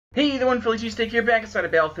Hey everyone, Philly Cheesesteak here, back inside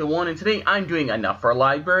of Battlefield 1, and today I'm doing enough for a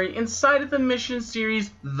library inside of the mission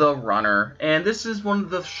series, The Runner. And this is one of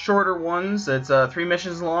the shorter ones. It's 3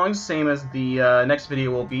 missions long, same as the next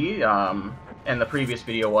video will be, and the previous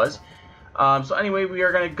video was. So anyway, we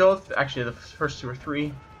are going to go, actually the first 2 or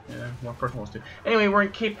 3, well, first one was 2. Anyway, we're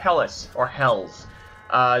in Cape Helles, or Hells.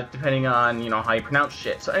 Depending on, how you pronounce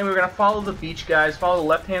shit. So anyway, we're going to follow the beach, guys, follow the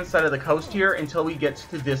left-hand side of the coast here until we get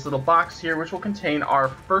to this little box here, which will contain our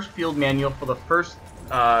first field manual for the first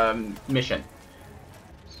mission.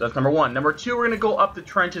 So that's number 1. Number 2, we're going to go up the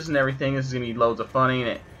trenches and everything. This is going to be loads of fun, ain't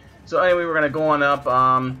it? So anyway, we're going to go on up.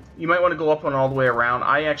 You might want to go up one all the way around.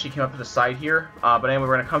 I actually came up to the side here. But anyway,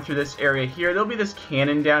 we're going to come through this area here. There'll be this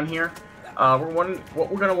cannon down here. What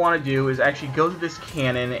we're going to want to do is actually go to this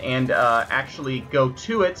cannon and actually go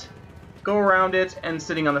to it, go around it, and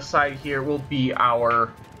sitting on the side here will be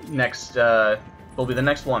our next, will be the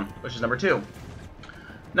next one, which is number 2.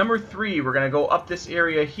 Number 3, we're going to go up this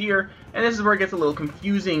area here, and this is where it gets a little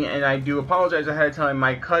confusing, and I do apologize ahead of time.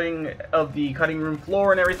 My cutting of the cutting room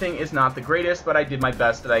floor and everything is not the greatest, but I did my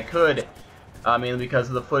best that I could, mainly because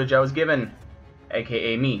of the footage I was given,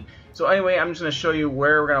 aka me. So anyway, I'm just going to show you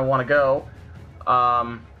where we're going to want to go,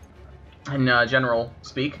 in general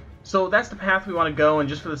speak. So that's the path we want to go, and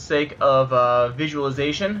just for the sake of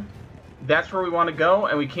visualization, that's where we want to go,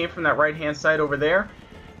 and we came from that right-hand side over there.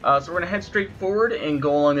 So we're going to head straight forward and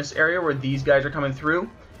go along this area where these guys are coming through.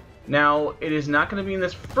 Now, it is not going to be in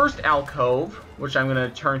this first alcove, which I'm going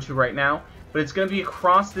to turn to right now, but it's going to be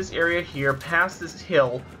across this area here, past this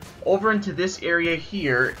hill, over into this area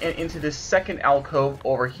here, and into this second alcove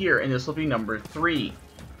over here, and this will be number 3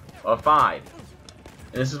 of 5.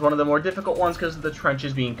 And this is one of the more difficult ones because of the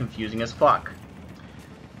trenches being confusing as fuck.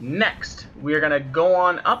 Next, we are going to go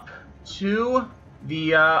on up to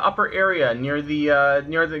the upper area near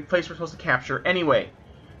the place we're supposed to capture anyway.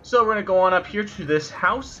 So we're going to go on up here to this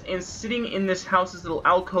house, and sitting in this house, this little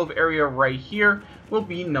alcove area right here, will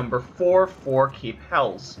be number 4 for Cape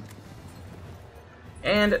Helles.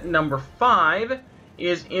 And number 5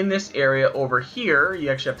 is in this area over here. You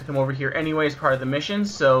actually have to come over here anyway as part of the mission,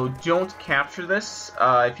 so don't capture this.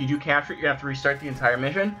 If you do capture it, you have to restart the entire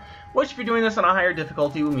mission, which if you're doing this on a higher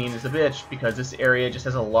difficulty will mean is a bitch, because this area just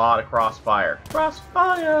has a lot of crossfire.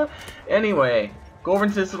 Crossfire! Anyway, go over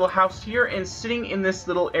into this little house here, and sitting in this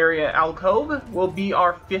little area alcove will be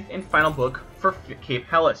our 5th and final book for Cape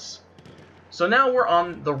Helles. So now we're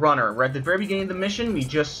on The Runner. We're at the very beginning of the mission. We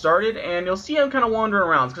just started, and you'll see I'm kind of wandering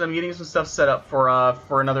around because I'm getting some stuff set up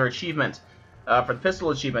for another achievement. For the pistol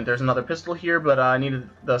achievement, there's another pistol here, but I needed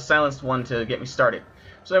the silenced one to get me started.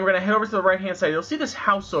 So then we're going to head over to the right-hand side. You'll see this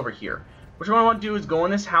house over here. What I want to do is go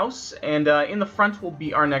in this house, and in the front will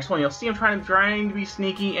be our next one. You'll see I'm trying to be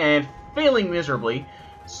sneaky and failing miserably.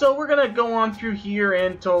 So we're going to go on through here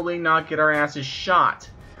and totally not get our asses shot.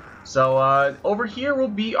 So, over here will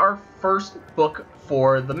be our first book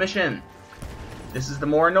for the mission. This is the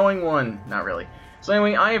more annoying one. Not really. So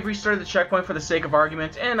anyway, I have restarted the checkpoint for the sake of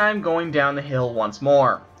argument, and I'm going down the hill once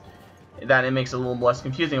more. That it makes it a little less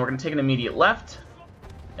confusing. We're going to take an immediate left,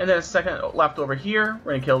 and then a second left over here.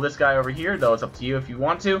 We're going to kill this guy over here, though it's up to you if you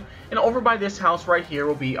want to. And over by this house right here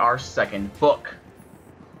will be our second book.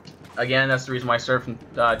 Again, that's the reason why I started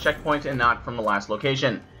from checkpoint and not from the last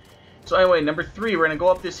location. So anyway, number 3, we're going to go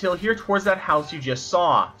up this hill here towards that house you just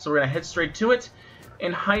saw. So we're going to head straight to it,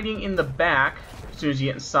 and hiding in the back, as soon as you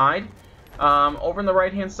get inside, over on the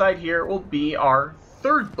right-hand side here will be our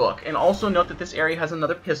 3rd book. And also note that this area has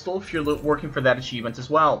another pistol if you're working for that achievement as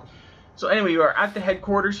well. So anyway, we are at the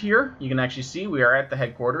headquarters here. You can actually see we are at the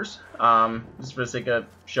headquarters. This is for the sake of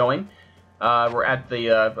showing. We're at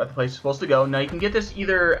the place we're supposed to go. Now you can get this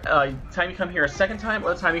either the time you come here a second time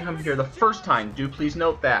or the time you come here the first time. Do please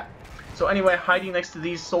note that. So anyway, hiding next to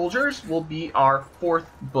these soldiers will be our 4th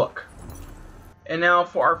book. And now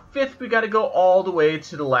for our 5th, we got to go all the way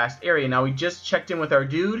to the last area. Now we just checked in with our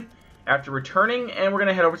dude after returning, and we're going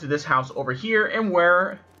to head over to this house over here, and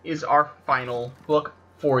where is our final book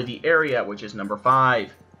for the area, which is number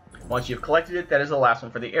 5. Once you've collected it, that is the last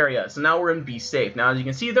one for the area. So now we're in Be Safe. Now as you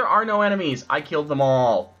can see, there are no enemies. I killed them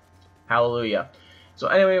all. Hallelujah. So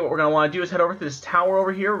anyway, what we're going to want to do is head over to this tower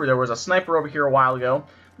over here, where there was a sniper over here a while ago.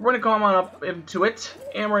 We're going to go on up into it,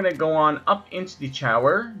 and we're going to go on up into the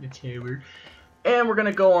tower, and we're going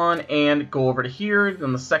to go on and go over to here.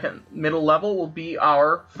 Then the second middle level will be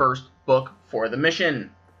our first book for the mission.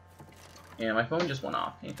 And my phone just went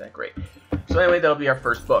off. Ain't that great? So anyway, that'll be our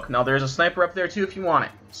first book. Now there's a sniper up there too if you want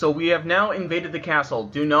it. So we have now invaded the castle.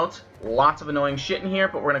 Do note, lots of annoying shit in here,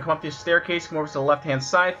 but we're going to come up this staircase, come over to the left-hand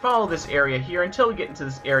side, follow this area here until we get into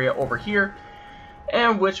this area over here.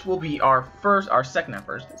 and which will be our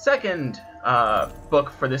second book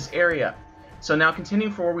for this area. So now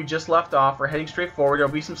continuing forward, we just left off, we're heading straight forward.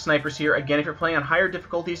 There'll be some snipers here. Again, if you're playing on higher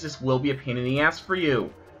difficulties, this will be a pain in the ass for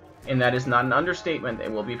you. And that is not an understatement.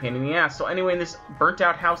 It will be a pain in the ass. So anyway, in this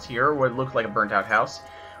burnt-out house here, what looked like a burnt-out house,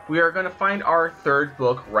 we are going to find our third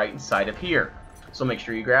book right inside of here. So make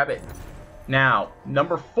sure you grab it. Now,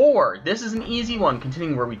 number 4. This is an easy one.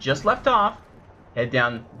 Continuing where we just left off, head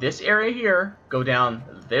down this area here, go down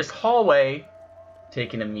this hallway,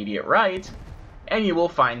 take an immediate right, and you will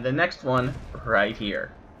find the next one right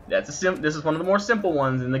here. This is one of the more simple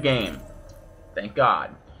ones in the game. Thank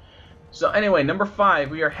God. So anyway, number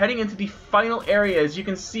 5, we are heading into the final area. As you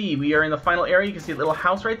can see, we are in the final area. You can see a little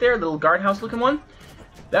house right there, a little guardhouse looking one.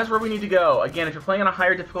 That's where we need to go. Again, if you're playing on a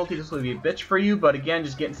higher difficulty, this will be a bitch for you. But again,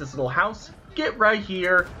 just get into this little house, get right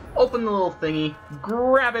here, open the little thingy,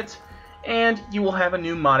 grab it, and you will have a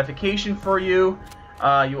new modification for you.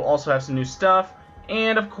 You will also have some new stuff.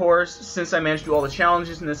 And of course, since I managed to do all the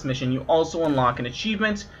challenges in this mission, you also unlock an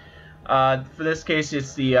achievement. For this case,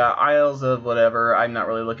 it's the Isles of whatever. I'm not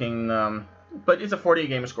really looking, but it's a 48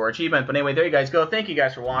 gamer score achievement. But anyway, there you guys go. Thank you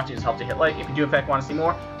guys for watching. It's helped to hit like. If you do in fact want to see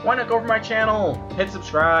more, why not go over my channel, hit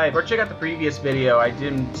subscribe, or check out the previous video.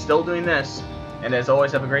 I'm still doing this. And as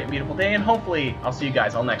always, have a great and beautiful day, and hopefully I'll see you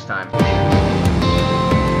guys all next time.